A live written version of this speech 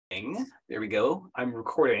There we go. I'm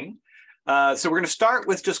recording. So we're going to start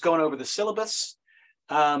with just going over the syllabus,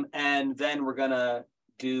 and then we're going to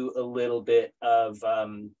do a little bit of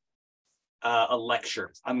a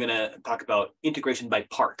lecture. I'm going to talk about integration by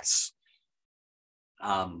parts.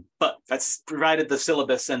 But that's provided the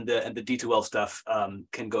syllabus and the D2L stuff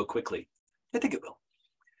can go quickly. I think it will.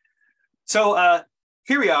 So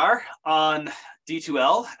here we are on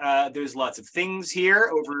D2L. There's lots of things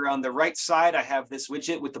here. Over on the right side, I have this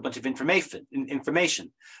widget with a bunch of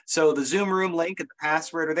information. So the Zoom room link and the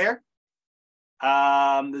password are there.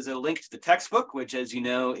 There's a link to the textbook, which, as you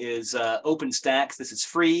know, is OpenStax. This is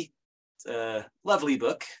free. It's a lovely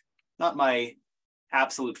book. Not my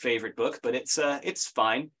absolute favorite book, but it's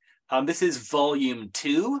fine. This is volume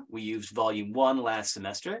 2. We used volume 1 last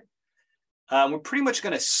semester. We're pretty much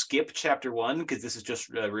going to skip chapter 1 because this is just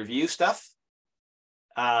review stuff.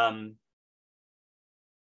 And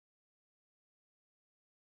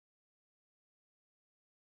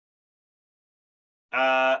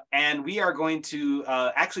we are going to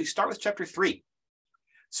actually start with chapter 3.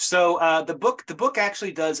 So the book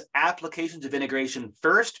actually does applications of integration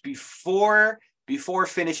first before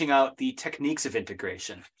finishing out the techniques of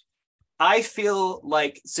integration. I feel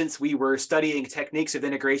like since we were studying techniques of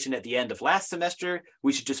integration at the end of last semester,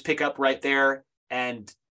 we should just pick up right there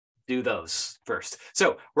and do those first.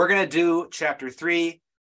 So we're going to do chapter 3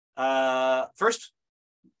 first,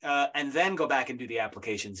 and then go back and do the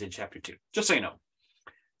applications in chapter 2, just so you know.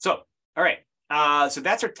 So, all right. So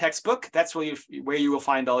that's our textbook. That's where you will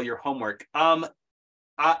find all your homework. I'm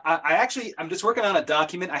just working on a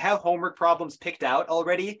document. I have homework problems picked out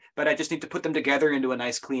already, but I just need to put them together into a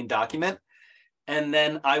nice clean document. And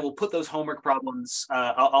then I will put those homework problems,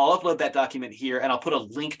 I'll upload that document here and I'll put a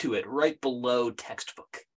link to it right below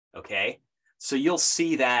textbook. Okay. So you'll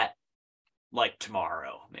see that like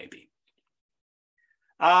tomorrow, maybe.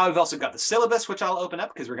 We've also got the syllabus, which I'll open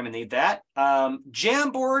up because we're going to need that.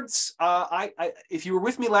 Jamboards. If you were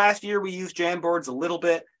with me last year, we used Jamboards a little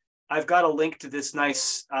bit. I've got a link to this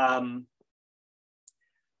nice blank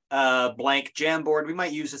Jamboard. We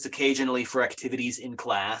might use this occasionally for activities in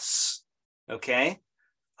class. Okay.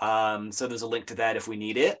 So there's a link to that if we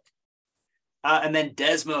need it. And then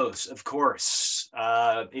Desmos, of course.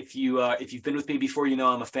 If you've been with me before, you know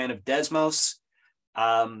I'm a fan of Desmos.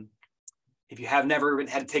 If you have never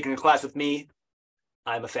had taken a class with me,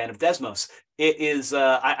 I'm a fan of Desmos. It is,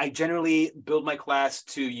 I generally build my class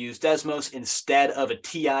to use Desmos instead of a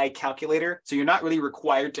TI calculator. So you're not really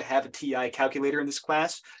required to have a TI calculator in this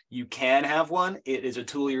class. You can have one. It is a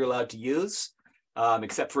tool you're allowed to use,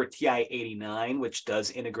 except for a TI 89, which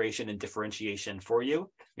does integration and differentiation for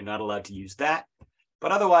you. You're not allowed to use that.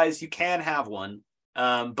 But otherwise, you can have one.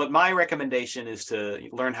 But my recommendation is to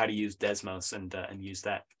learn how to use Desmos and use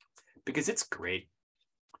that because it's great.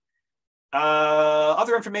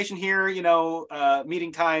 Other information here, you know,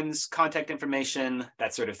 meeting times, contact information,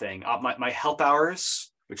 that sort of thing. My help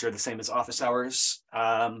hours, which are the same as office hours,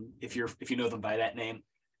 if you know them by that name.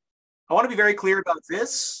 I want to be very clear about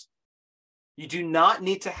this. You do not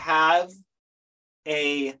need to have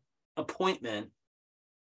an appointment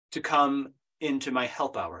to come into my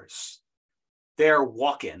help hours. They're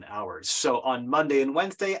walk-in hours. So on Monday and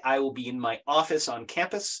Wednesday, I will be in my office on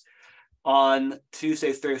campus. On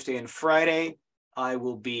Tuesday, Thursday, and Friday, I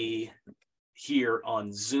will be here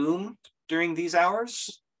on Zoom during these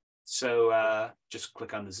hours. So just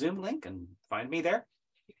click on the Zoom link and find me there.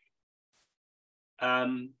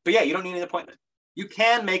 But yeah, you don't need an appointment. You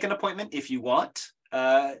can make an appointment if you want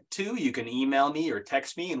to. You can email me or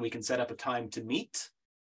text me and we can set up a time to meet.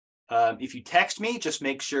 If you text me, just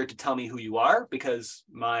make sure to tell me who you are because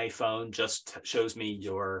my phone just shows me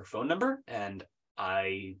your phone number and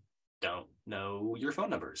I don't know your phone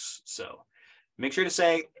numbers. So make sure to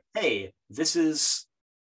say, hey, this is,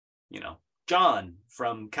 you know, John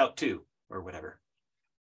from Calc II or whatever.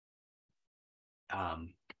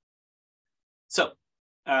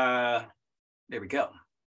 There we go.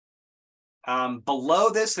 Below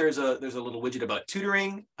this, there's a little widget about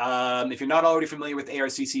tutoring. If you're not already familiar with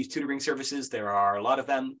ARCC's tutoring services, there are a lot of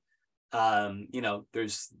them. You know,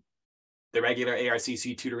 there's the regular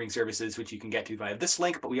ARCC tutoring services, which you can get to via this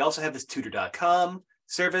link, but we also have this tutor.com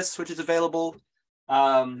service, which is available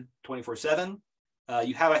 24/7.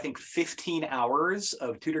 You have, I think, 15 hours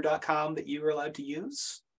of tutor.com that you are allowed to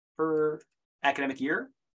use per academic year.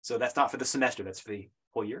 So that's not for the semester, that's for the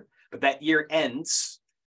whole year. But that year ends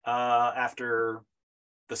after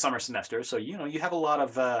the summer semester. So, you know, you have a lot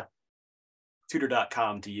of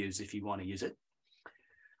tutor.com to use if you want to use it.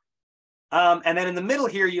 And then in the middle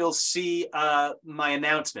here, you'll see my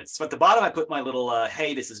announcements. So at the bottom, I put my little,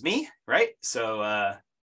 hey, this is me, right? So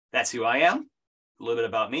that's who I am. A little bit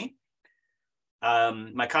about me.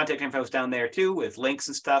 My contact info is down there too with links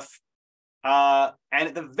and stuff. And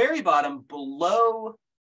at the very bottom, below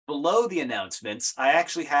the announcements, I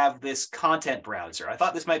actually have this content browser. I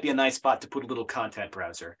thought this might be a nice spot to put a little content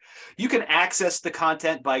browser. You can access the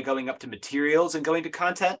content by going up to materials and going to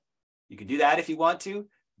content. You can do that if you want to,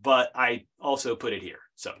 but I also put it here.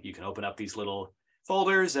 So you can open up these little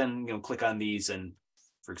folders and click on these, and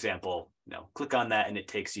for example, click on that and it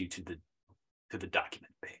takes you to the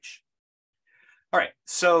document page. All right,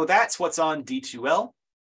 so that's what's on D2L.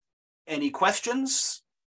 Any questions?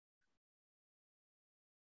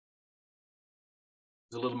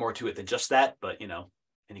 There's a little more to it than just that, but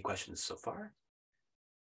any questions so far?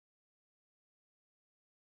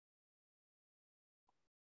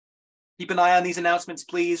 Keep an eye on these announcements,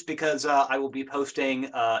 please, because I will be posting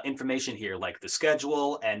information here, like the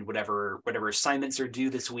schedule and whatever assignments are due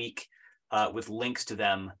this week, with links to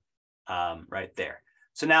them right there.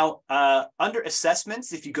 So now under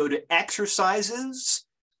assessments, if you go to exercises,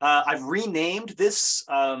 I've renamed this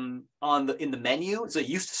in the menu. So it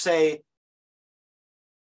used to say,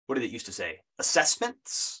 what did it used to say?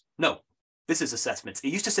 Assessments? No, this is assessments. It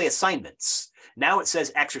used to say assignments. Now it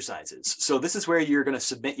says exercises. So this is where you're going to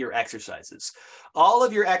submit your exercises. All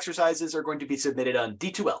of your exercises are going to be submitted on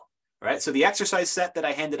D2L, right? So the exercise set that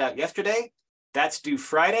I handed out yesterday, that's due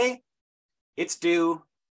Friday. It's due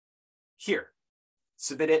here.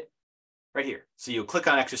 Submit it right here. So you'll click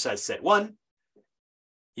on exercise set 1.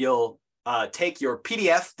 You'll take your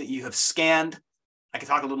PDF that you have scanned. I can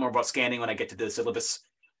talk a little more about scanning when I get to the syllabus.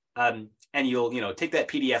 And you'll take that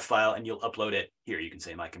PDF file and you'll upload it here. You can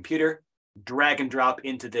say my computer, drag and drop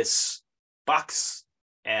into this box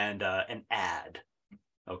and add.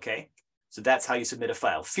 Okay, so that's how you submit a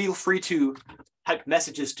file. Feel free to type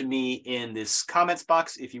messages to me in this comments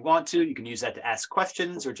box if you want to. You can use that to ask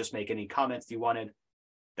questions or just make any comments you wanted.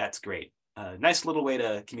 That's great. Nice little way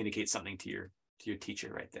to communicate something to your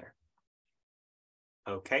teacher right there.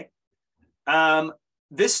 Okay.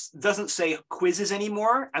 This doesn't say quizzes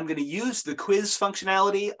anymore. I'm going to use the quiz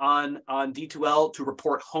functionality on D2L to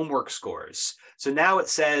report homework scores. So now it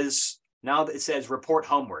says report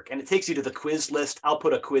homework, and it takes you to the quiz list. I'll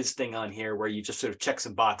put a quiz thing on here where you just sort of check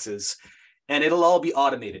some boxes, and it'll all be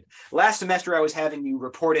automated. Last semester, I was having you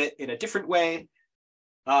report it in a different way.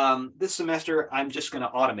 This semester, I'm just going to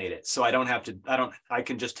automate it. So I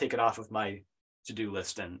can just take it off of my to-do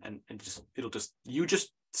list and you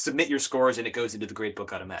just submit your scores and it goes into the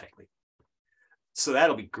gradebook automatically. So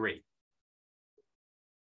that'll be great.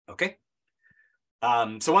 Okay.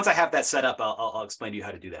 So once I have that set up, I'll explain to you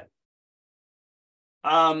how to do that.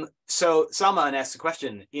 So Salman asked a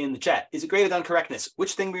question in the chat. Is it graded on correctness?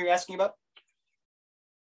 Which thing were you asking about?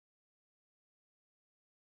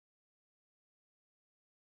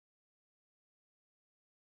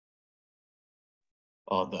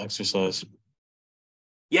 The exercise.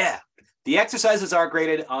 Yeah, the exercises are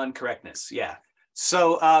graded on correctness. Yeah.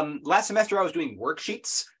 So last semester I was doing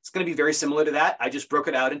worksheets. It's going to be very similar to that. I just broke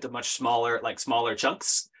it out into much smaller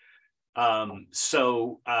chunks.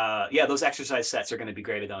 Yeah, those exercise sets are going to be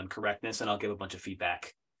graded on correctness, and I'll give a bunch of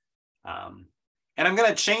feedback. And I'm going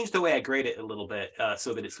to change the way I grade it a little bit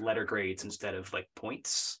so that it's letter grades instead of like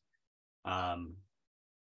points. So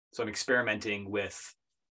I'm experimenting with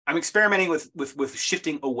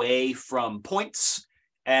shifting away from points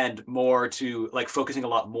and more to like focusing a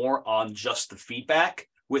lot more on just the feedback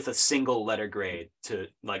with a single letter grade to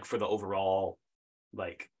like for the overall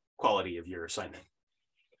like quality of your assignment.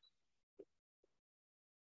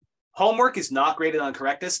 Homework is not graded on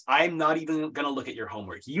correctness. I'm not even going to look at your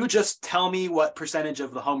homework. You just tell me what percentage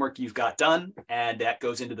of the homework you've got done, and that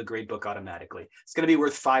goes into the grade book automatically. It's going to be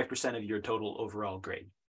worth 5% of your total overall grade.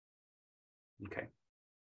 Okay.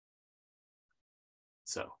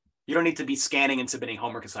 So you don't need to be scanning and submitting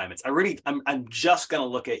homework assignments. I'm just going to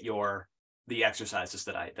look at the exercises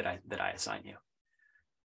that I assign you.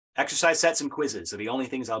 Exercise sets and quizzes are the only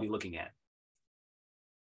things I'll be looking at,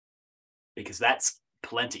 because that's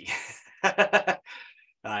plenty. I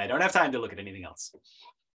don't have time to look at anything else.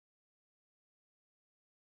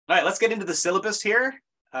 All right, let's get into the syllabus here.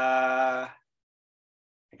 I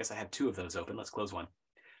guess I have 2 of those open. Let's close one.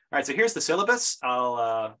 All right, so here's the syllabus.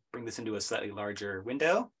 I'll bring this into a slightly larger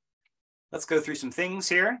window. Let's go through some things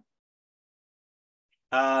here.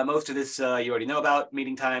 Most of this you already know about: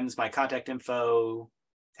 meeting times, my contact info,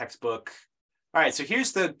 textbook. All right, so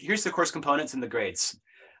here's the course components and the grades.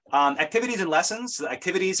 Activities and lessons. The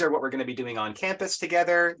activities are what we're going to be doing on campus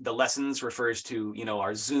together. The lessons refers to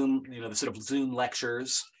our Zoom, the sort of Zoom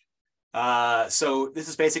lectures. So this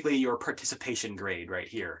is basically your participation grade right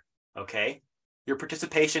here. Okay. Your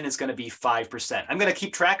participation is going to be 5%. I'm going to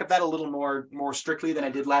keep track of that a little more strictly than I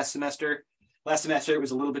did last semester. Last semester it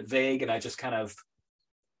was a little bit vague, and I just kind of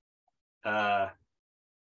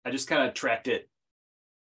tracked it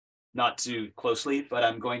not too closely. But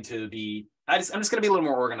I'm going to be I'm just going to be a little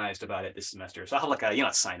more organized about it this semester. So I'll have like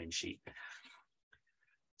a sign-in sheet.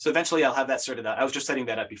 So eventually I'll have that sorted out. I was just setting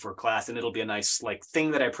that up before class, and it'll be a nice like thing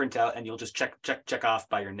that I print out, and you'll just check off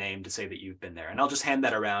by your name to say that you've been there. And I'll just hand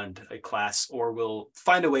that around a class, or we'll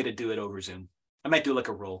find a way to do it over Zoom. I might do like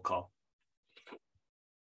a roll call.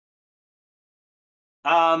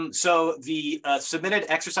 So the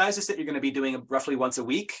submitted exercises that you're going to be doing roughly once a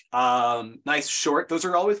week, nice short. Those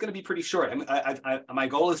are always going to be pretty short. My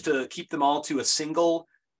goal is to keep them all to a single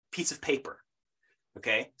piece of paper.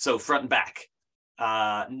 Okay, so front and back.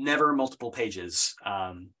 Never multiple pages.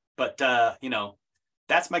 But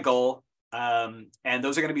that's my goal. And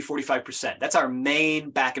those are going to be 45%. That's our main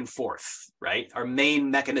back and forth, right? Our main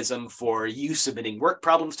mechanism for you submitting work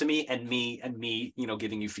problems to me and me,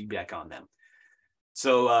 giving you feedback on them.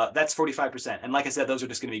 So that's 45%. And like I said, those are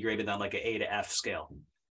just going to be graded on like an A to F scale.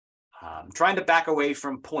 Trying to back away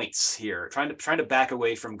from points here, trying to back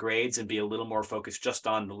away from grades and be a little more focused just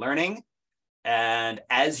on the learning. And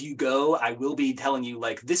as you go, I will be telling you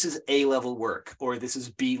like, this is A level work, or this is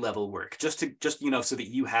B level work, just so that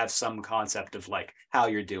you have some concept of like how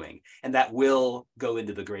you're doing. And that will go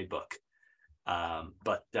into the grade book.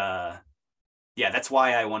 Yeah, that's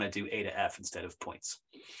why I want to do A to F instead of points.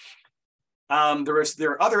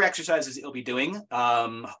 There are other exercises that you'll be doing.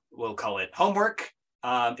 We'll call it homework.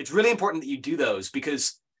 It's really important that you do those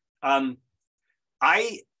because I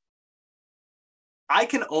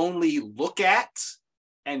can only look at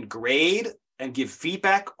and grade and give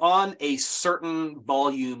feedback on a certain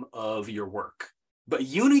volume of your work. But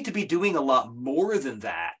you need to be doing a lot more than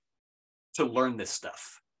that to learn this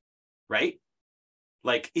stuff, right?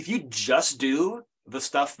 Like if you just do the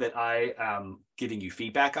stuff that I am giving you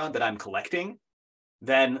feedback on, that I'm collecting,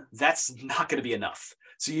 then that's not going to be enough.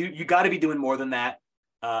 So you got to be doing more than that.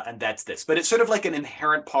 And that's this. But it's sort of like an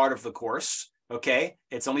inherent part of the course. Okay,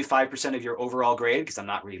 it's only 5% of your overall grade because I'm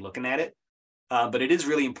not really looking at it. But it is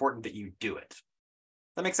really important that you do it.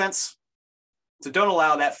 That makes sense? So don't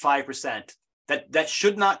allow that 5%. That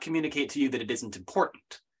should not communicate to you that it isn't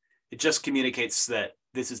important. It just communicates that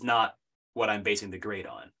this is not what I'm basing the grade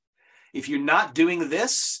on. If you're not doing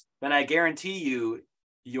this, then I guarantee you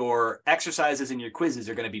your exercises and your quizzes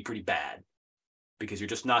are going to be pretty bad because you're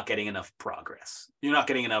just not getting enough progress. You're not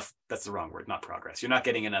getting enough, that's the wrong word, not progress. You're not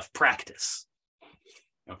getting enough practice.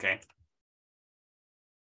 Okay. Is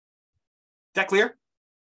that clear?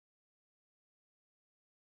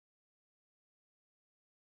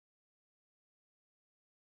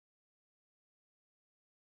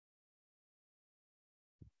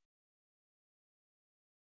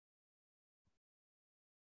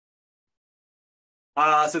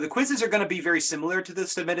 So the quizzes are going to be very similar to the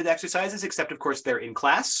submitted exercises, except of course they're in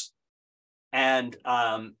class. And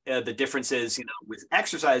the difference is, with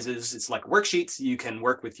exercises, it's like worksheets. You can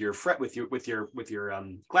work with your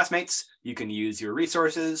classmates. You can use your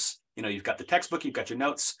resources. You've got the textbook, you've got your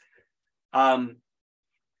notes. But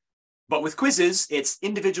with quizzes, it's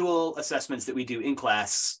individual assessments that we do in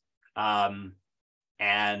class,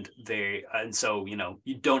 and so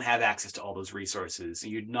you don't have access to all those resources.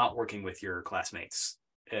 You're not working with your classmates.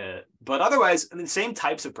 But otherwise, the same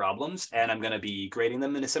types of problems, and I'm going to be grading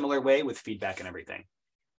them in a similar way with feedback and everything.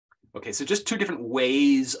 Okay, so just two different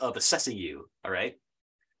ways of assessing you. All right,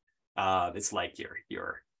 it's like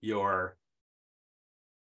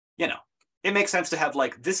it makes sense to have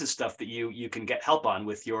like, this is stuff that you can get help on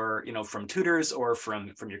with your from tutors or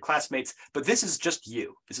from your classmates. But this is just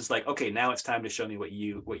you. This is like, okay, now it's time to show me what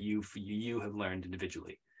you have learned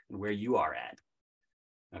individually and where you are at.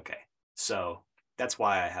 Okay, so that's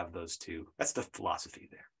why I have those two. That's the philosophy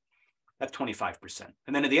there. That's 25%.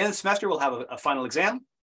 And then at the end of the semester, we'll have a final exam,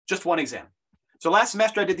 just one exam. So last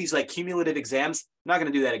semester I did these like cumulative exams. I'm not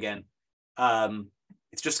going to do that again.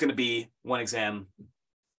 It's just going to be one exam,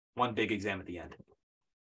 one big exam at the end,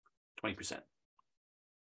 20%.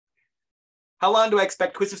 How long do I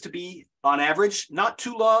expect quizzes to be on average? Not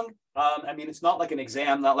too long. It's not like an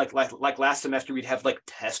exam, not like last semester we'd have like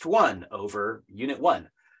test 1 over unit 1.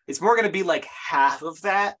 It's more going to be like half of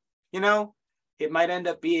that, It might end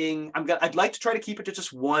up being, I'd like to try to keep it to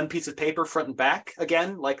just one piece of paper front and back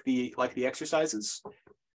again, like the exercises.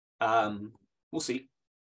 We'll see.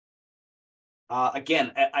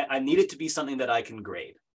 Again, I need it to be something that I can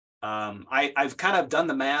grade. I've kind of done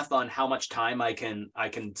the math on how much time I can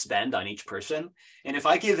spend on each person, and if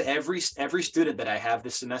I give every student that I have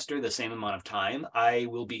this semester the same amount of time, I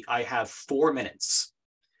have 4 minutes.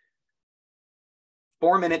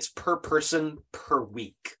 4 minutes per person per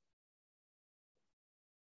week.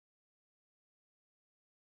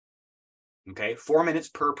 Okay, 4 minutes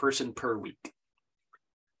per person per week.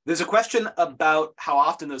 There's a question about how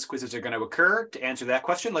often those quizzes are going to occur. To answer that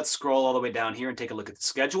question, let's scroll all the way down here and take a look at the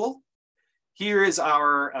schedule. Here is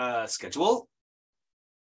our schedule.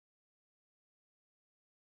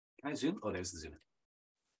 Can I zoom? Oh, there's the zoom.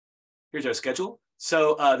 Here's our schedule.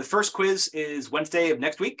 So the first quiz is Wednesday of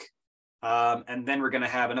next week. And then we're going to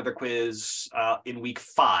have another quiz in week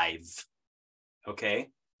 5. Okay.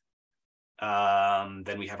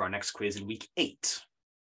 Then we have our next quiz in week 8.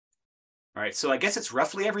 All right, so I guess it's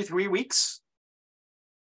roughly every 3 weeks.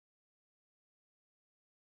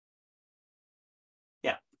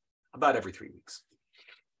 Yeah, about every 3 weeks.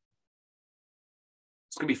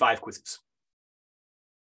 It's going to be 5 quizzes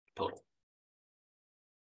total.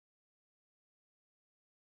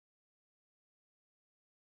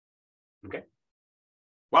 Okay.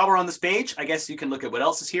 While we're on this page, I guess you can look at what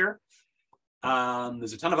else is here.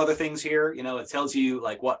 There's a ton of other things here. You know, it tells you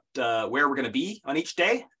like what where we're going to be on each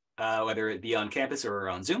day. Whether it be on campus or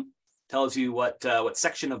on Zoom. Tells you what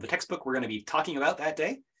section of the textbook we're going to be talking about that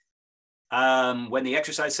day. When the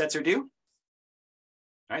exercise sets are due. All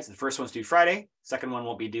right, so the first one's due Friday. Second one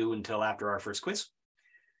won't be due until after our first quiz.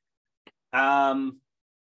 Yeah,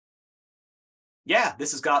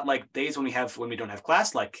 this has got like days when we don't have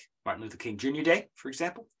class, like Martin Luther King Jr. Day, for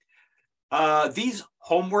example. These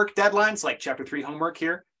homework deadlines, like Chapter 3 homework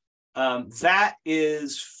here, that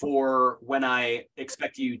is for when I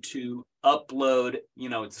expect you to upload,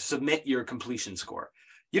 to submit your completion score.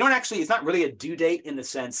 You don't actually, it's not really a due date in the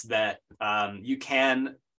sense that you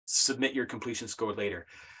can submit your completion score later.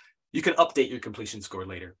 You can update your completion score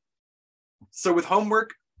later. So with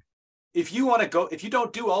homework, if you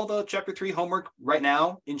don't do all the Chapter 3 homework right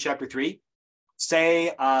now in Chapter 3,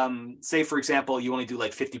 say for example, you only do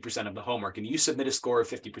like 50% of the homework and you submit a score of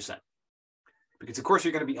 50%. Because of course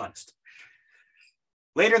you're going to be honest.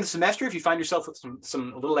 Later in the semester, if you find yourself with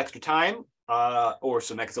some little extra time or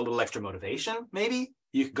a little extra motivation, maybe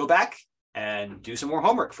you can go back and do some more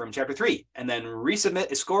homework from Chapter 3 and then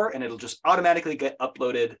resubmit a score, and it'll just automatically get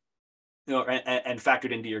uploaded, and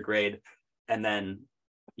factored into your grade, and then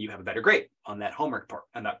you have a better grade on that homework part,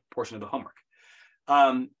 on that portion of the homework.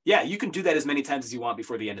 Yeah, you can do that as many times as you want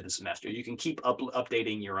before the end of the semester. You can keep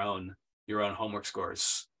updating your own homework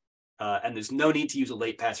scores. And there's no need to use a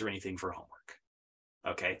late pass or anything for homework.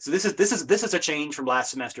 Okay, so this is a change from last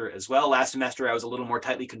semester as well. Last semester I was a little more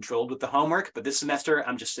tightly controlled with the homework, but this semester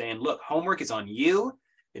I'm just saying, look, homework is on you.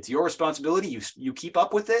 It's your responsibility. You keep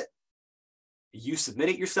up with it. You submit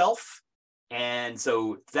it yourself, and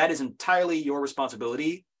so that is entirely your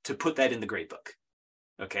responsibility to put that in the gradebook.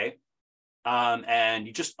 Okay, and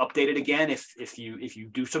you just update it again if you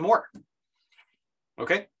do some more.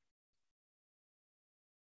 Okay.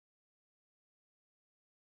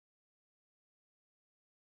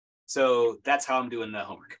 So that's how I'm doing the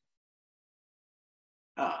homework.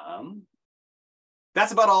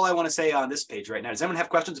 That's about all I want to say on this page right now. Does anyone have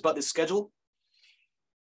questions about this schedule?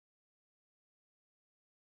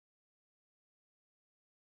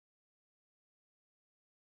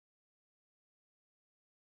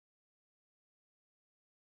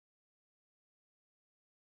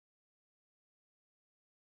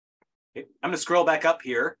 Okay. I'm going to scroll back up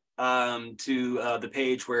here to the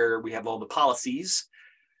page where we have all the policies.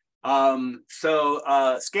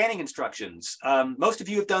 Scanning instructions. Most of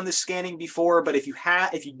you have done this scanning before, but if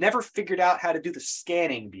you've never figured out how to do the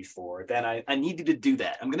scanning before, then I need you to do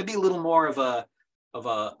that. I'm going to be a little more of a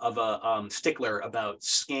stickler about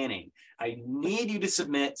scanning. I need you to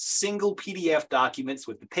submit single PDF documents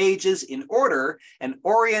with the pages in order and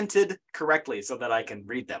oriented correctly so that I can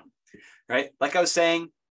read them, right? Like I was saying,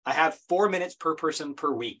 I have 4 minutes per person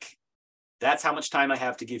per week. That's how much time I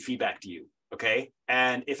have to give feedback to you. Okay.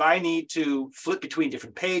 And if I need to flip between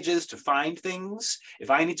different pages to find things, if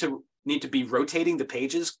I need to be rotating the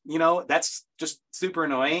pages, that's just super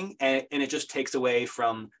annoying. And it just takes away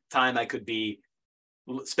from time that could be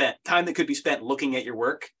spent looking at your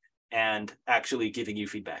work and actually giving you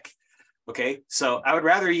feedback. Okay. So I would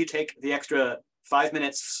rather you take the extra 5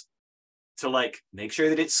 minutes to make sure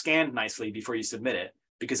that it's scanned nicely before you submit it,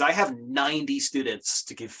 because I have 90 students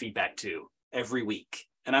to give feedback to every week.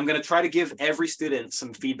 And I'm going to try to give every student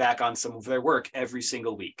some feedback on some of their work every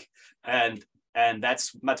single week. And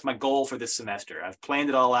that's my goal for this semester. I've planned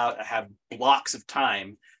it all out. I have blocks of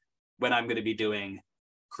time when I'm going to be doing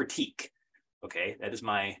critique. Okay, that is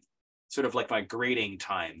my sort of like my grading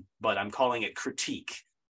time, but I'm calling it critique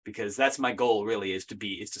because that's my goal really is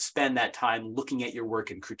to spend that time looking at your work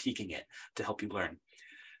and critiquing it to help you learn.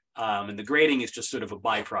 And the grading is just sort of a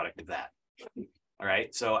byproduct of that. All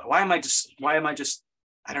right. So why am I just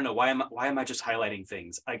I don't know, why am I just highlighting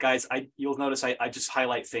things? Guys, you'll notice I just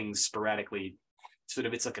highlight things sporadically. Sort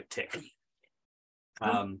of, it's like a tick.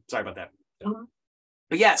 Sorry about that.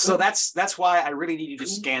 But yeah, so that's why I really need you to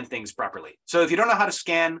scan things properly. So if you don't know how to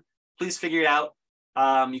scan, please figure it out.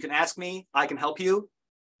 You can ask me, I can help you.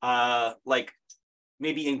 Like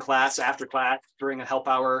maybe in class, after class, during a help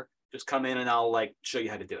hour, just come in and I'll like show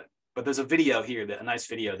you how to do it. But there's a video here, a nice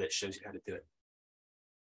video that shows you how to do it.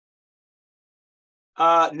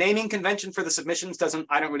 Naming convention for the submissions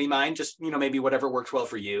I don't really mind, just, maybe whatever works well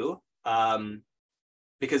for you.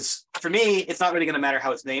 Because for me, it's not really going to matter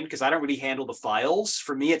how it's named because I don't really handle the files.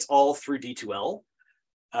 For me, it's all through D2L.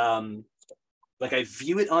 Like I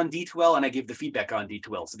view it on D2L and I give the feedback on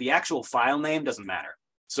D2L. So the actual file name doesn't matter.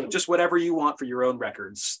 So just whatever you want for your own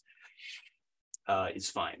records is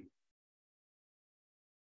fine.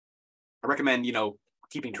 I recommend,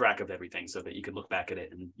 keeping track of everything so that you can look back at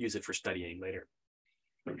it and use it for studying later.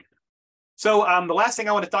 So the last thing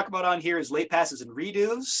I want to talk about on here is late passes and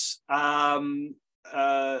redos.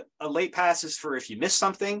 A late pass is for if you miss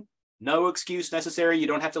something, no excuse necessary. You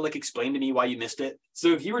don't have to like explain to me why you missed it. So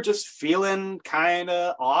if you were just feeling kind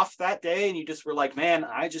of off that day and you just were like, man,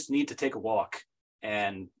 I just need to take a walk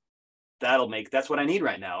and that's what I need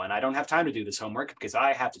right now. And I don't have time to do this homework because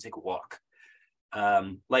I have to take a walk.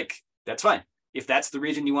 That's fine. If that's the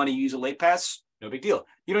reason you want to use a late pass, no big deal.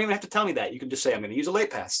 You don't even have to tell me that. You can just say, I'm going to use a late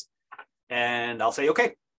pass. And I'll say,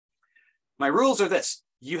 okay. My rules are this.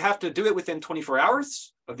 You have to do it within 24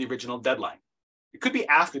 hours of the original deadline. It could be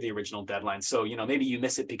after the original deadline. So, maybe you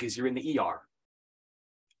miss it because you're in the ER.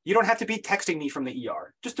 You don't have to be texting me from the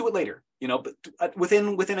ER. Just do it later, but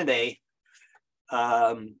within a day,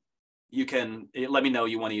 you can let me know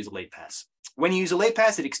you want to use a late pass. When you use a late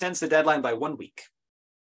pass, it extends the deadline by 1 week.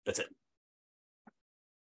 That's it.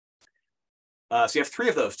 So you have 3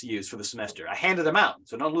 of those to use for the semester. I handed them out,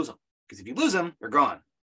 so don't lose them. Because if you lose them, they're gone.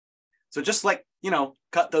 So just like,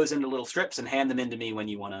 cut those into little strips and hand them in to me when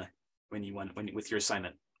you want with your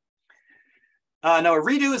assignment. Now a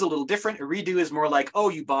redo is a little different. A redo is more like, oh,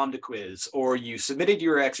 you bombed a quiz or you submitted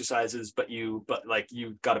your exercises, but you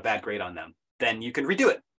got a bad grade on them. Then you can redo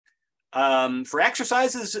it. For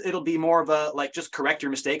exercises, it'll be more of a just correct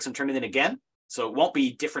your mistakes and turn it in again. So it won't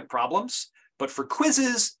be different problems. But for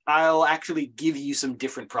quizzes, I'll actually give you some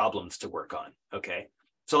different problems to work on. Okay.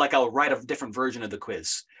 So I'll write a different version of the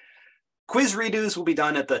quiz. Quiz redos will be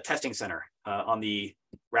done at the testing center on the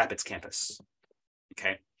Rapids campus.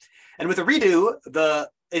 Okay. And with a redo,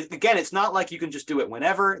 again, it's not like you can just do it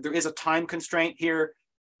whenever. There is a time constraint here.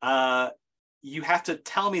 You have to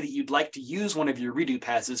tell me that you'd like to use one of your redo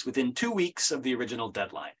passes within 2 weeks of the original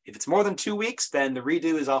deadline. If it's more than 2 weeks, then the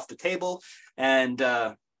redo is off the table. And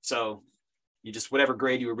so you just, whatever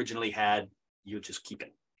grade you originally had, you just keep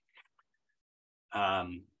it.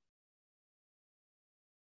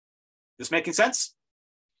 This making sense?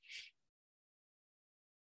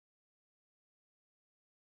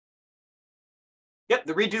 Yep,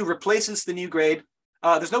 the redo replaces the new grade.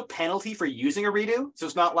 There's no penalty for using a redo. So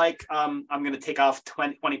it's not like I'm going to take off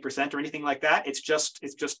 20% or anything like that. It's just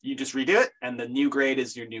you just redo it and the new grade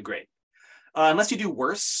is your new grade. Unless you do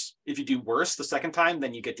worse. If you do worse the second time,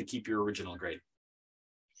 then you get to keep your original grade.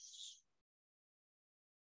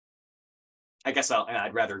 I guess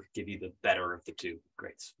I'd rather give you the better of the 2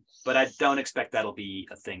 grades, but I don't expect that'll be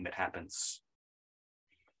a thing that happens.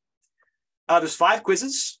 There's 5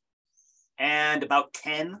 quizzes and about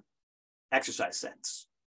 10 exercise sets.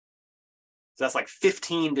 So that's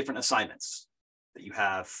 15 different assignments that you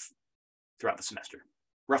have throughout the semester.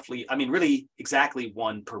 Roughly, really exactly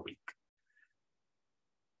 1 per week.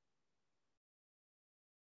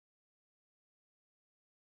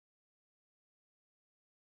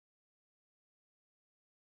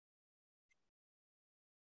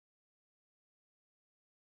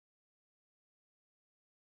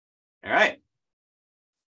 All right.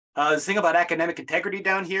 The thing about academic integrity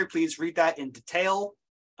down here, please read that in detail.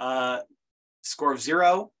 Score of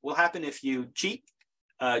 0 will happen if you cheat.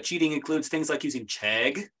 Cheating includes things like using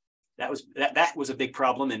Chegg. That was a big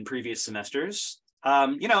problem in previous semesters.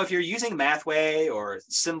 If you're using Mathway or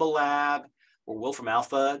Symbol Lab or Wolfram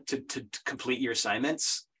Alpha to complete your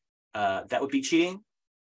assignments, that would be cheating.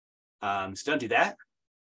 So don't do that.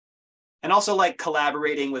 And also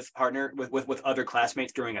collaborating with other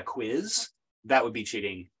classmates during a quiz, that would be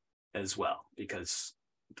cheating as well, because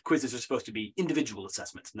quizzes are supposed to be individual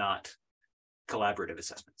assessments, not collaborative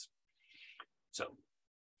assessments. So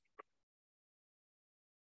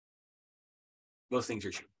those things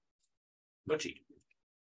are true. No cheating.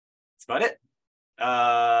 That's about it.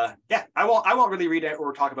 Yeah, I won't really read it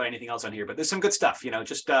or talk about anything else on here, but there's some good stuff,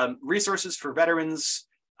 just resources for veterans,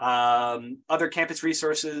 other campus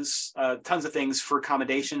resources, tons of things for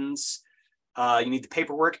accommodations. You need the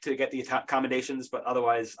paperwork to get the accommodations, but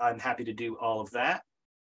otherwise I'm happy to do all of that.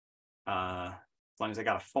 As long as I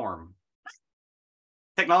got a form.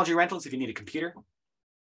 Technology rentals if you need a computer.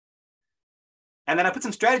 And then I put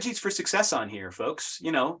some strategies for success on here, folks.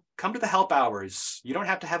 Come to the help hours. You don't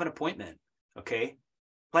have to have an appointment, okay?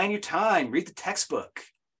 Plan your time, read the textbook.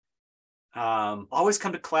 Always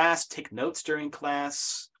come to class, take notes during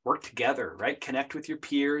class, work together, right? Connect with your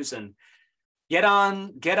peers and get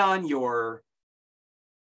on your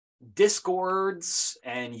Discords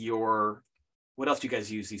and your, what else do you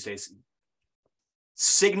guys use these days?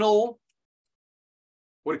 Signal.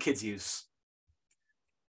 What do kids use?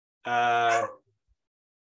 Most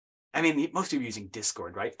of you are using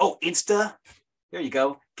Discord, right? Oh, Insta. There you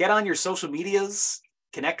go. Get on your social medias,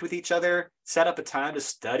 connect with each other, set up a time to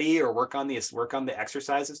study or work on the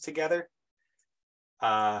exercises together.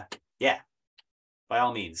 Yeah, by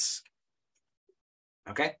all means.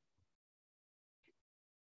 Okay.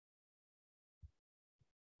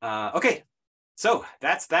 Okay, so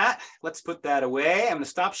that's that. Let's put that away. I'm going to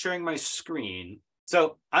stop sharing my screen.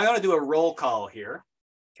 So I'm going to do a roll call here.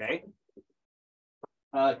 Okay.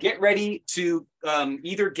 Get ready to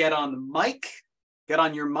either get on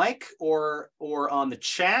your mic or on the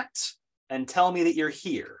chat and tell me that you're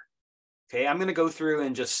here. Okay, I'm going to go through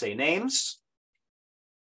and just say names.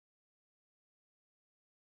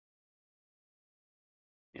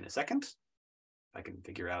 In a second, if I can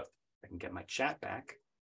figure out, I can get my chat back.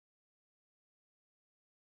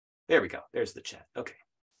 There we go. There's the chat. Okay.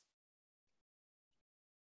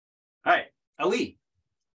 All right, Ali.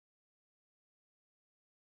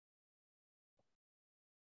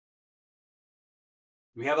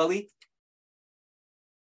 Do we have Ali?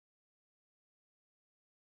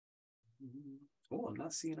 Oh, I'm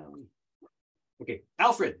not seeing Ali. Okay,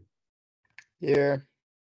 Alfred. Here.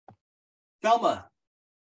 Thelma.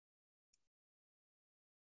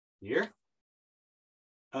 Here.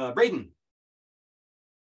 Braden.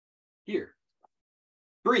 Here.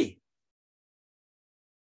 Bree.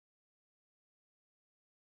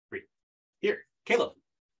 Bree. Here. Caleb.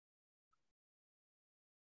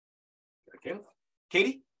 Caleb.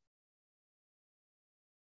 Katie.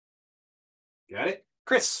 Got it.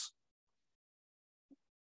 Chris.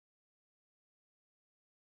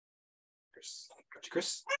 Got you,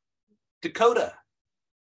 Chris. Dakota.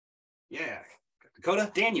 Yeah. Got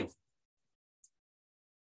Dakota. Daniel.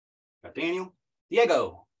 Got Daniel.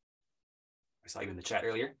 Diego. I saw you in the chat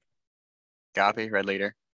earlier. Copy, red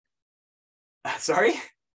leader. Sorry?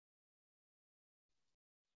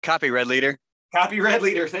 Copy, red leader. Copy, red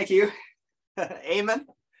leader. Thank you. Amen.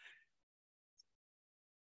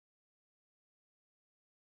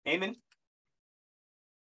 Amen.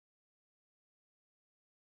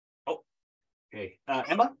 Oh, okay.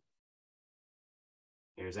 Emma.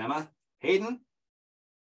 Here's Emma. Hayden.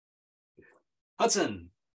 Hudson.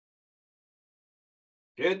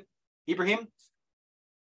 Good. Ibrahim.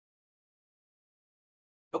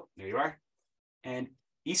 Oh, there you are. And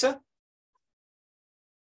Isa.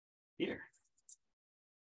 Here.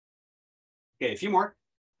 Okay, a few more.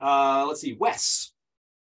 Let's see. Wes.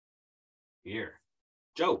 Here.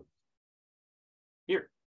 Joe. Here.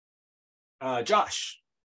 Josh.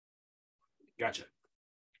 Gotcha.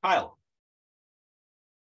 Kyle.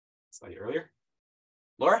 Saw you earlier.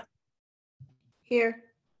 Laura. Here.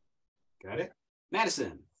 Got it.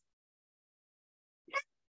 Madison.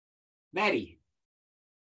 Maddie.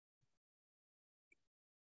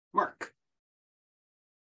 Mark.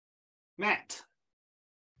 Matt.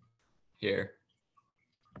 Here.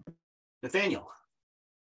 Nathaniel.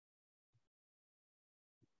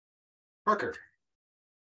 Parker.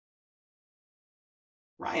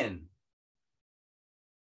 Ryan.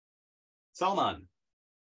 Salman.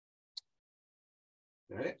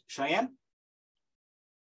 All right. Cheyenne.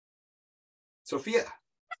 Sophia.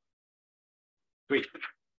 Sweet.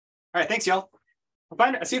 All right, thanks, y'all.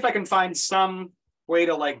 I'll see if I can find some way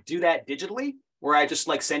to do that digitally, where I just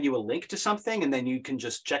send you a link to something and then you can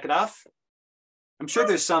just check it off. I'm sure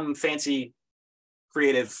there's some fancy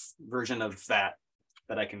creative version of that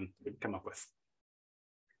I can come up with.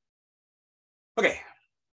 Okay.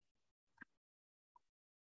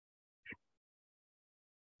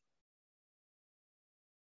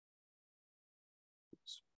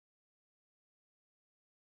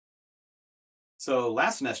 So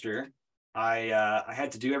last semester, I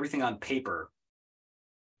had to do everything on paper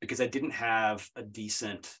because I didn't have a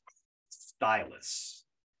decent stylus.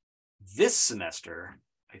 This semester,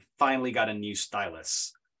 I finally got a new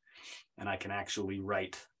stylus, and I can actually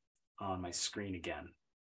write on my screen again.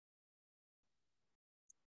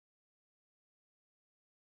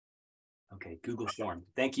 Okay, Google Form.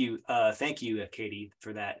 Thank you, Katie,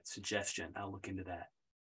 for that suggestion. I'll look into that.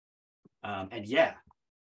 And yeah,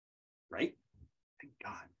 right? Thank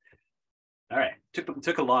God. All right,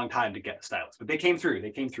 took a long time to get the stylus, but they came through.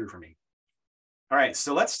 They came through for me. All right,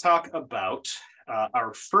 so let's talk about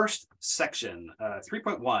our first section,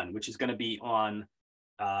 3.1, which is going to be on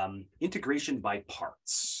integration by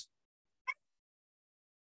parts.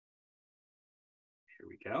 Here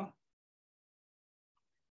we go.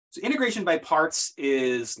 So integration by parts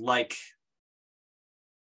is like,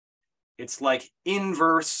 it's like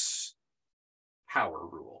inverse power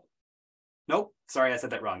rule. Nope, sorry, I said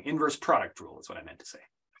that wrong. Inverse product rule is what I meant to say.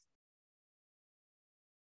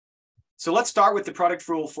 So let's start with the product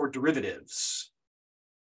rule for derivatives.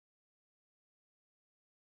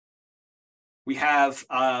 We have,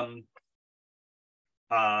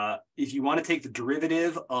 if you want to take the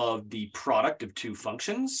derivative of the product of two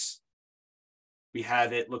functions, we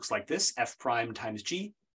have it looks like this, f prime times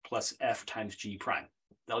g plus f times g prime.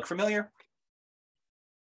 That look familiar?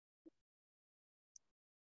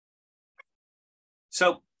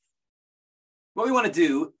 So what we want to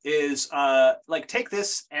do is like take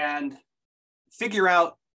this and figure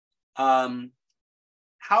out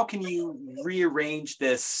how can you rearrange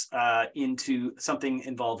this into something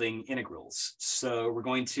involving integrals. So we're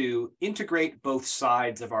going to integrate both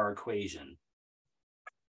sides of our equation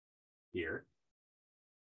here.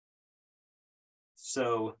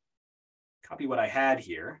 So copy what I had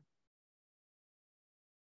here.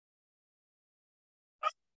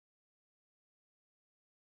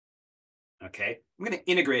 Okay, I'm going to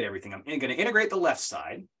integrate everything. I'm going to integrate the left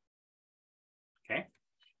side. Okay,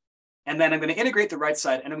 and then I'm going to integrate the right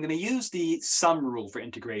side, and I'm going to use the sum rule for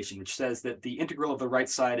integration, which says that the integral of the right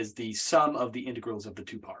side is the sum of the integrals of the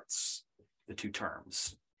two parts, the two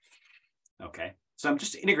terms. Okay, so I'm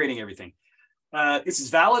just integrating everything. This is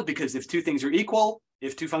valid because if two things are equal,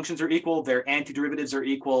 if two functions are equal, their antiderivatives are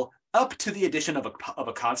equal up to the addition of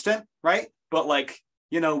a constant, right? But like,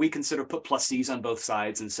 you know, we can sort of put plus c's on both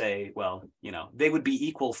sides and say, well, you know, they would be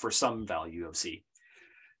equal for some value of c.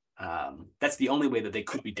 That's the only way that they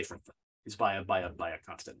could be different, is by a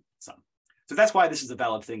constant sum. So that's why this is a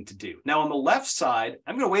valid thing to do. Now on the left side,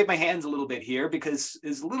 I'm going to wave my hands a little bit here because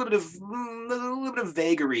there's a little bit of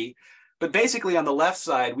vagary. But basically on the left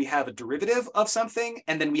side, we have a derivative of something,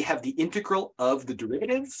 and then we have the integral of the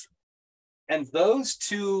derivative. And those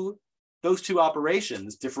two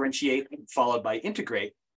operations, differentiate followed by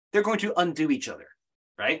integrate, they're going to undo each other,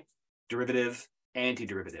 right? Derivative,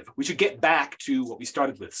 antiderivative. We should get back to what we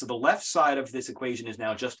started with. So the left side of this equation is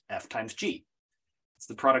now just f times g. It's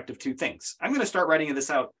the product of two things. I'm going to start writing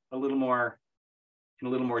this out in a little more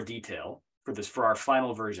detail for our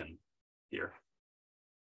final version here.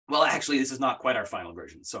 Well, actually, this is not quite our final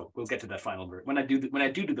version, so we'll get to that final version. When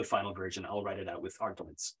I do the final version, I'll write it out with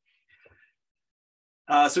arguments.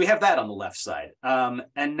 So we have that on the left side.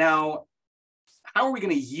 And now, how are we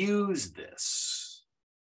going to use this?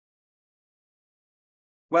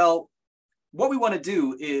 Well, what we want to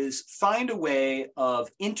do is find a way of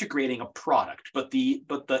integrating a product, but the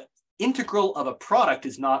integral of a product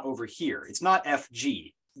is not over here. It's not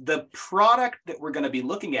fg. The product that we're going to be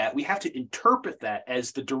looking at, we have to interpret that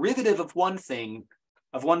as the derivative of one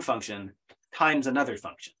function times another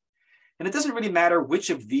function. And it doesn't really matter which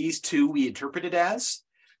of these two we interpret it as.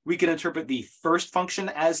 We can interpret the first function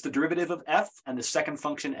as the derivative of f and the second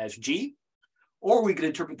function as g, or we could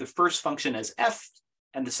interpret the first function as f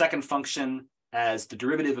and the second function as the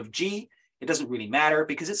derivative of g. It doesn't really matter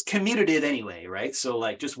because it's commutative anyway, right? So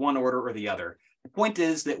like just one order or the other. The point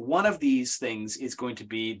is that one of these things is going to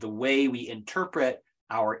be the way we interpret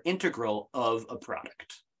our integral of a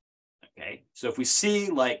product. Okay, so if we see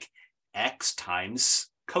like x times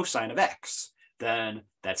cosine of x, then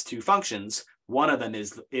that's two functions. One of them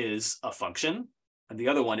is a function, and the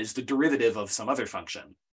other one is the derivative of some other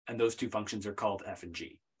function. And those two functions are called f and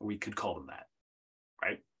g, or we could call them that,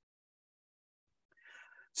 right?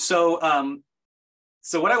 So,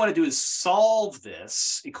 so what I want to do is solve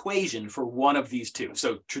this equation for one of these two.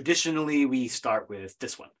 So traditionally, we start with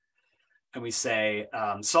this one. And we say,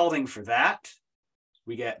 solving for that,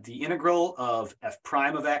 we get the integral of f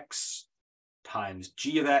prime of x times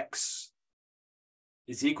g of x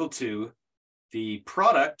is equal to the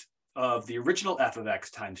product of the original f of x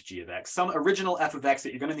times g of x, some original f of x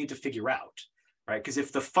that you're going to need to figure out. right? Because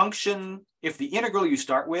if the integral you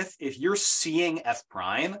start with, if you're seeing f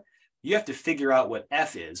prime, you have to figure out what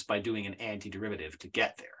f is by doing an antiderivative to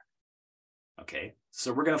get there. Okay,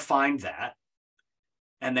 so we're going to find that,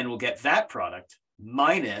 and then we'll get that product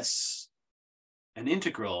minus an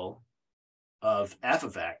integral of f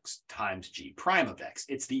of x times g prime of x.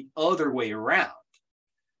 It's the other way around,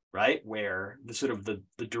 right? Where the sort of the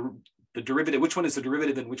derivative, which one is the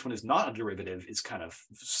derivative and which one is not a derivative, is kind of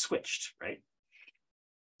switched, right?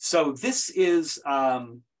 So this is a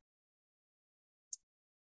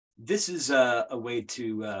way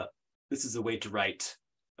to write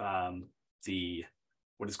the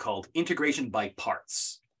what is called integration by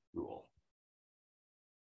parts rule.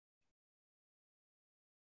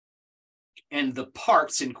 And the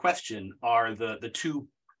parts in question are the two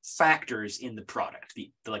factors in the product,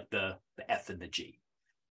 the f and the g.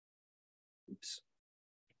 Oops.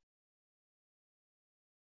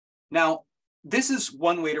 Now, this is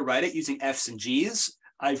one way to write it using f's and g's.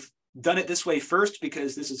 I've done it this way first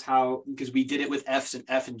because we did it with f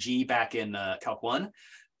and g back in Calc 1.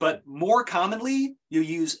 But more commonly, you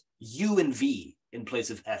use u and v in place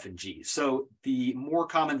of f and g. So the more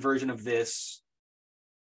common version of this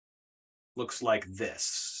looks like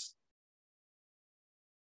this.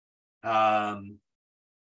 And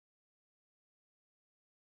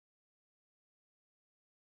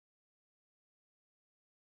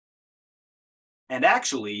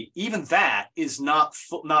actually, even that is not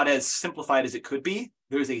as simplified as it could be.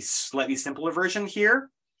 There's a slightly simpler version here.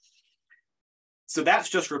 So that's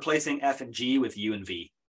just replacing f and g with u and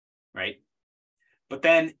v, right? But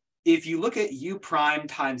then if you look at u prime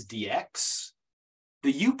times dx,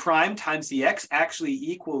 the u prime times dx actually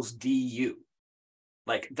equals du.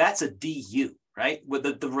 Like that's a du, right? With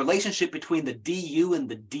the relationship between the du and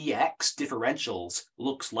the dx differentials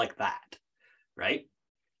looks like that, right?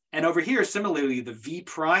 And over here, similarly, the v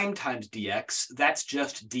prime times dx, that's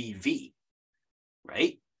just dv,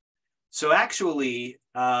 right? So actually,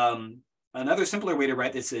 another simpler way to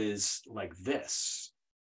write this is like this.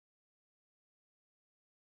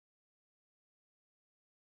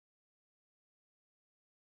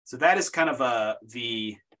 So that is kind of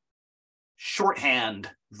the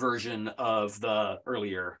shorthand version of the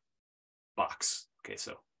earlier box. Okay,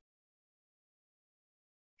 so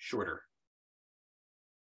shorter.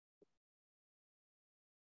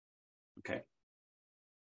 Okay.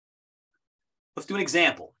 Let's do an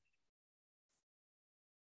example.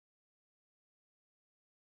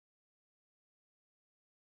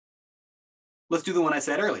 Let's do the one I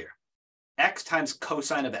said earlier. X times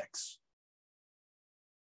cosine of x.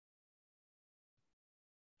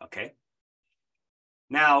 Okay.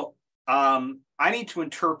 Now, I need to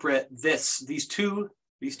interpret these two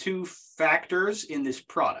factors in this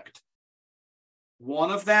product.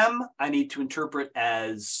 One of them I need to interpret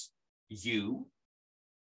as u.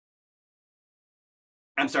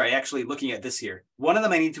 I'm sorry, actually looking at this here. One of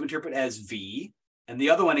them I need to interpret as v, and the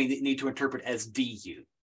other one I need to interpret as du.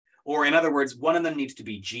 Or in other words, one of them needs to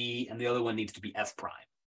be g, and the other one needs to be f prime.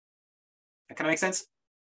 That kind of makes sense?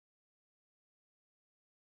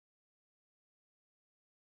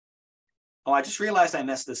 Oh, I just realized I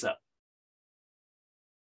messed this up.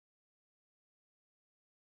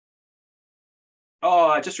 Oh,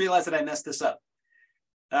 I just realized that I messed this up.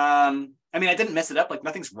 I mean, I didn't mess it up, like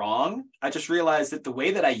nothing's wrong. I just realized that the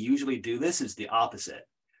way that I usually do this is the opposite.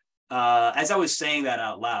 As I was saying that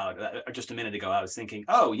out loud just a minute ago, I was thinking,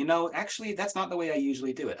 oh, you know, actually, that's not the way I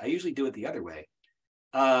usually do it. I usually do it the other way.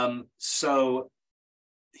 So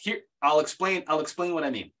here, I'll explain what I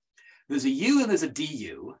mean. There's a u and there's a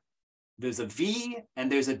du. There's a v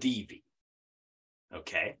and there's a dv.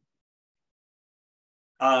 Okay.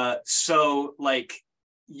 So like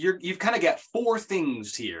you've kind of got four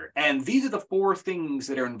things here, and these are the four things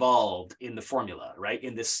that are involved in the formula, right?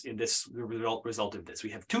 In this result of this,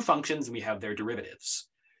 we have two functions and we have their derivatives.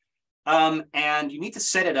 And you need to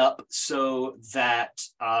set it up so that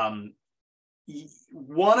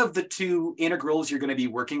one of the two integrals you're going to be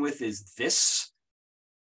working with is this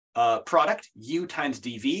product, u times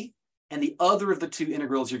dv, and the other of the two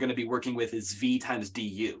integrals you're going to be working with is v times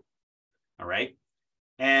du. All right.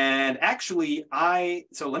 And actually,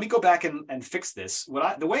 so let me go back and fix this.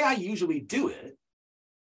 The way I usually do it,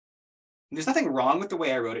 there's nothing wrong with the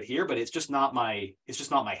way I wrote it here, but it's just not my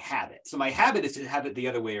habit. So my habit is to have it the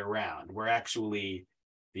other way around, where actually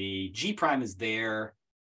the g prime is there,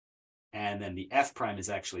 and then the f prime is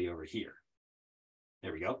actually over here.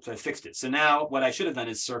 There we go. So I fixed it. So now what I should have done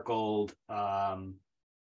is circled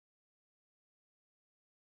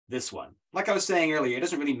this one. Like I was saying earlier, it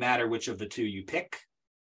doesn't really matter which of the two you pick.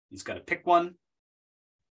 You just got to pick one.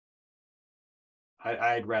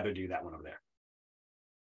 I'd rather do that one over there.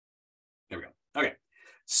 There we go. Okay.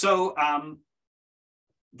 So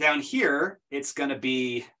down here, it's going to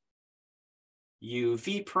be u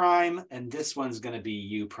v prime, and this one's going to be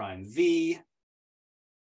u prime v.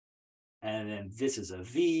 And then this is a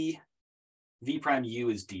v. V prime u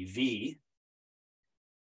is dv.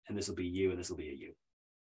 And this will be u, and this will be a u.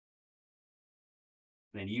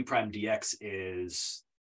 And then u prime dx is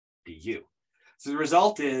du. So the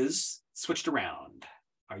result is switched around.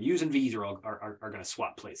 Our u's and v's are going to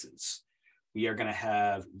swap places. We are going to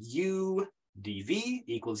have u dv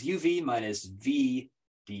equals uv minus v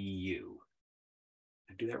du.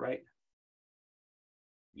 Did I do that right?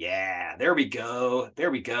 Yeah, there we go.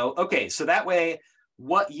 There we go. Okay, so that way,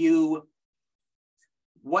 what you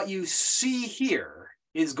see here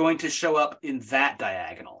is going to show up in that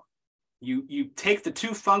diagonal. You take the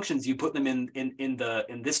two functions, you put them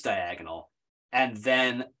in this diagonal, and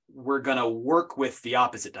then we're gonna work with the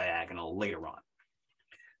opposite diagonal later on.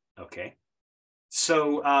 Okay,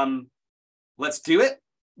 so let's do it.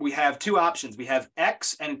 We have two options. We have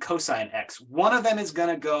x and cosine x. One of them is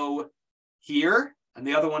gonna go here, and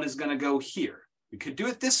the other one is gonna go here. We could do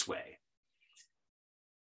it this way.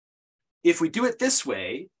 If we do it this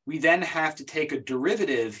way, we then have to take a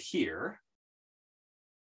derivative here,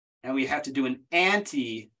 and we have to do an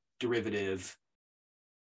antiderivative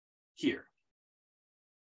here.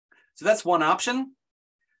 So that's one option.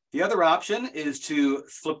 The other option is to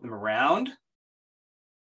flip them around.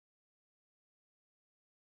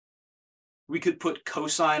 We could put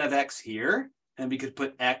cosine of x here, and we could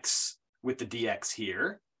put x with the dx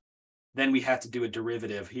here. Then we have to do a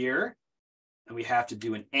derivative here, and we have to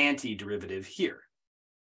do an antiderivative here.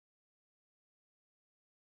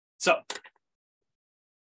 So,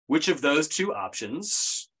 which of those two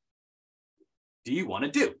options do you want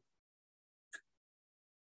to do?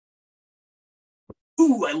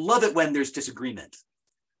 Ooh, I love it when there's disagreement.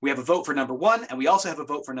 We have a vote for number one, and we also have a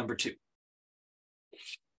vote for number two.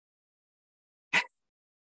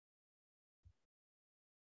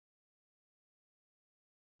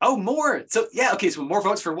 Oh, more. So yeah, okay, so more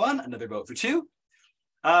votes for one, another vote for two.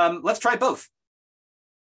 Let's try both.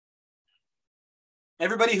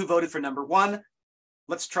 Everybody who voted for number one,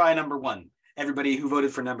 let's try number one. Everybody who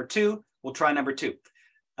voted for number two, we'll try number two.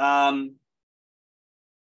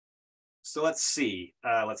 So let's see.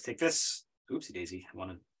 Let's take this. Oopsie daisy, I want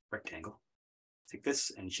a rectangle. Take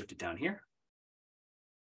this and shift it down here.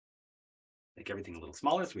 Make everything a little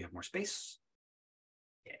smaller so we have more space.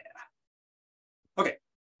 Yeah. Okay.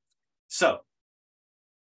 So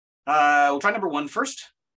we'll try number one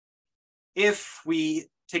first. If we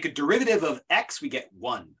take a derivative of x, we get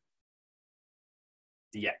 1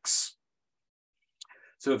 dx.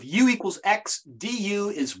 So if u equals x, du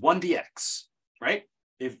is 1 dx, right?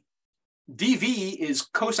 If dv is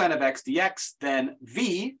cosine of x dx, then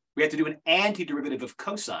v, we have to do an antiderivative of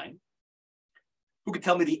cosine. Who could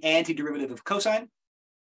tell me the antiderivative of cosine?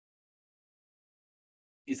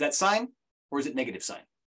 Is that sine or is it negative sine?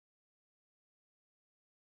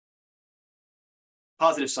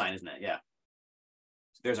 Positive sign, isn't it? Yeah.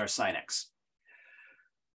 So there's our sine x.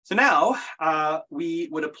 So now we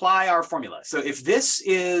would apply our formula. So if this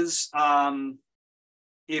is our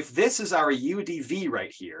u dv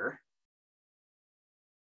right here,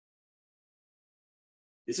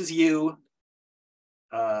 this is u.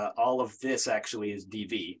 All of this actually is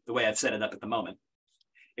dv, the way I've set it up at the moment.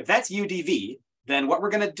 If that's u dv, then what we're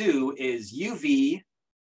going to do is uv.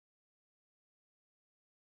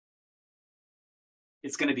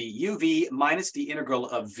 It's going to be uv minus the integral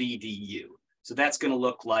of v du. So that's going to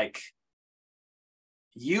look like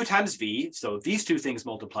u times v. So these two things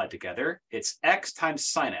multiplied together. It's x times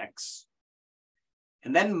sine x.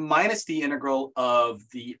 And then minus the integral of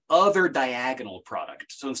the other diagonal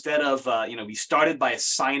product. So instead of, we started by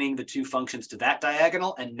assigning the two functions to that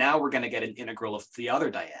diagonal, and now we're going to get an integral of the other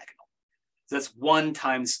diagonal. So that's 1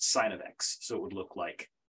 times sine of x. So it would look like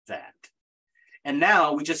that. And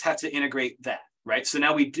now we just have to integrate that. Right, so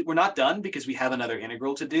now we're not done because we have another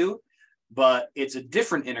integral to do, but it's a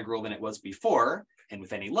different integral than it was before, and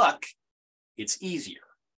with any luck, it's easier.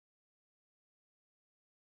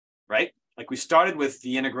 Right? Like we started with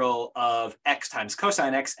the integral of x times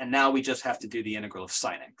cosine x, and now we just have to do the integral of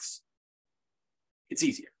sine x. It's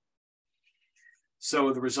easier.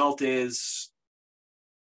 So the result is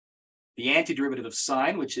the antiderivative of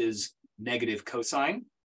sine, which is negative cosine.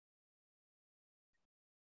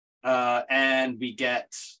 And we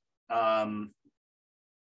get,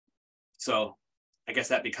 so I guess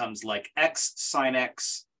that becomes like x sine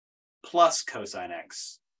x plus cosine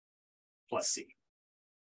x plus c.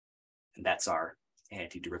 And that's our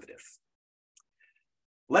antiderivative.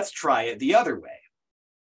 Let's try it the other way.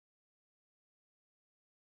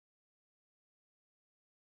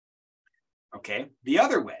 Okay, the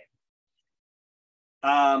other way.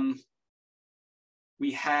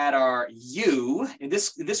 We had our u. In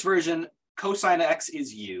this version, cosine x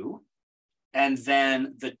is u. And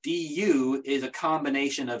then the du is a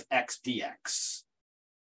combination of x dx.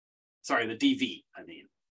 Sorry, the dv, I mean,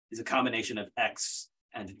 is a combination of x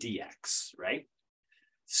and dx, right?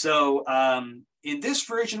 So in this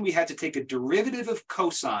version, we had to take a derivative of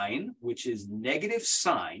cosine, which is negative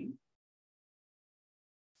sine.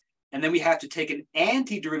 And then we have to take an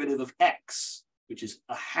antiderivative of x, which is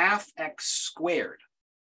a half x squared.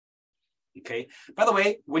 Okay. By the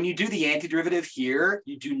way, when you do the antiderivative here,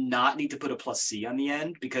 you do not need to put a plus c on the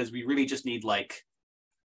end because we really just need like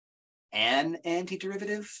an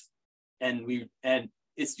antiderivative, and you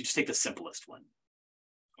just take the simplest one.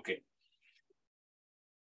 Okay.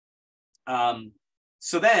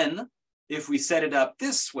 So then, if we set it up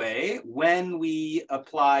this way, when we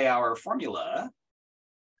apply our formula,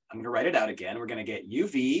 I'm going to write it out again. We're going to get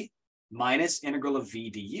uv minus integral of v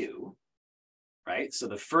du. Right? So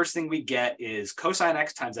the first thing we get is cosine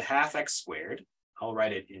x times a half x squared. I'll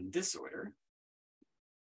write it in this order.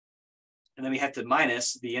 And then we have to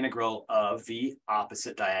minus the integral of the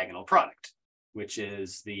opposite diagonal product, which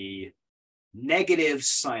is the negative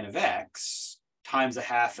sine of x times a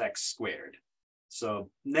half x squared. So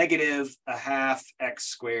negative a half x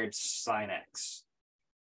squared sine x.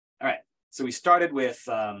 All right. So we started with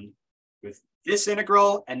this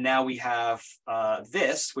integral, and now we have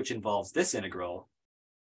this, which involves this integral.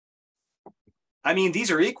 I mean,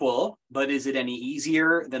 these are equal, but is it any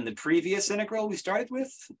easier than the previous integral we started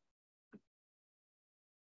with?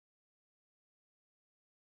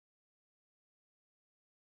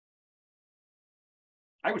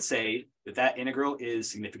 I would say that that integral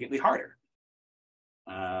is significantly harder.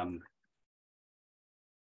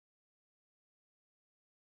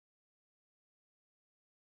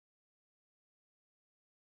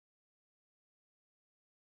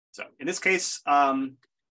 So in this case, I'm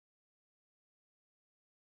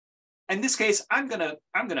gonna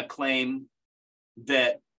claim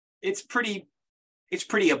that it's pretty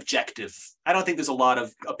objective. I don't think there's a lot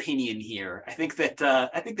of opinion here. I think that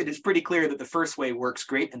it's pretty clear that the first way works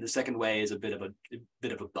great and the second way is a bit of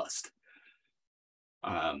a bust.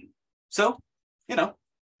 So you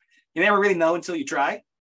never really know until you try.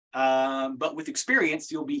 But with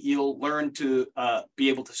experience, you'll learn to be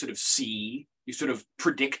able to sort of see. You sort of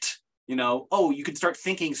predict, oh, you can start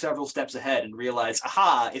thinking several steps ahead and realize,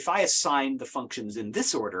 aha, if I assign the functions in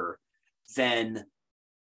this order, then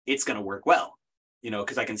it's going to work well,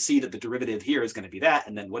 because I can see that the derivative here is going to be that,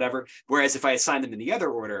 and then whatever. Whereas if I assign them in the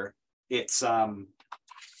other order, it's going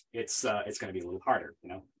to be a little harder,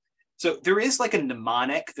 So there is like a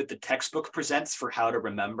mnemonic that the textbook presents for how to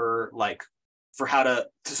remember, like for how to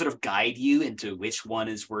sort of guide you into which one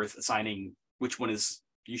is worth assigning, which one is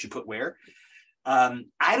you should put where. I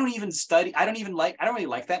don't really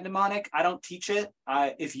like that mnemonic. I don't teach it.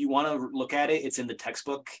 If you want to look at it, it's in the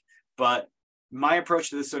textbook. But my approach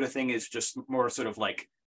to this sort of thing is just more sort of like,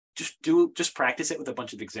 just practice it with a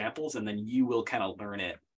bunch of examples, and then you will kind of learn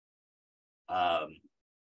it.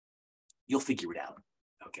 You'll figure it out.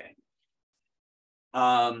 Okay.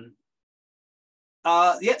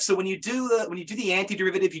 Yeah, so when you do the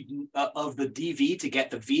antiderivative of the dv to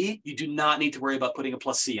get the v, you do not need to worry about putting a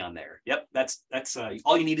plus c on there. Yep, that's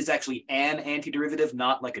all you need is actually an antiderivative,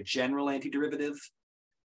 not like a general antiderivative.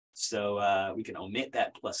 So we can omit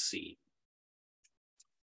that plus c.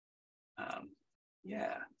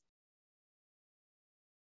 Yeah.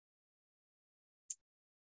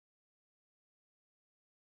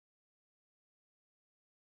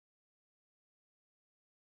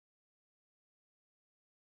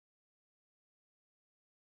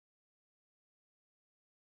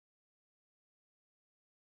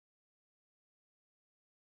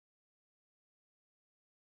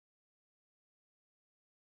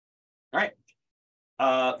 All right,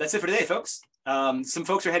 that's it for today, folks. Some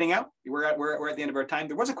folks are heading out. We're at the end of our time.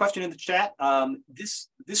 There was a question in the chat. This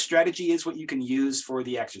strategy is what you can use for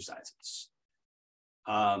the exercises.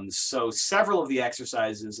 So several of the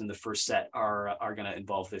exercises in the first set are going to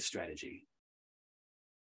involve this strategy.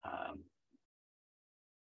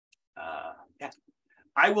 Yeah,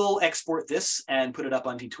 I will export this and put it up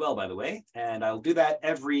on D12, by the way, and I'll do that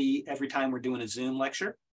every time we're doing a Zoom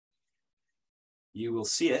lecture. You will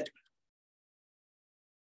see it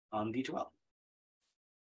on D12.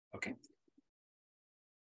 Okay.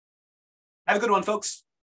 Have a good one, folks.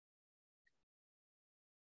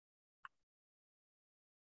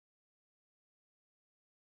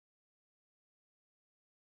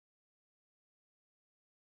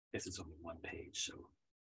 This is only one page, so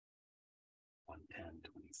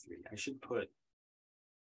 110, 23. I should put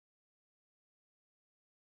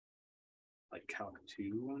like Calc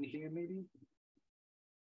 2 on here, maybe.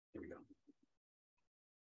 There we go.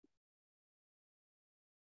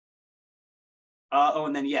 Oh,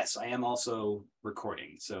 and then yes, I am also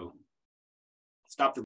recording. So stop the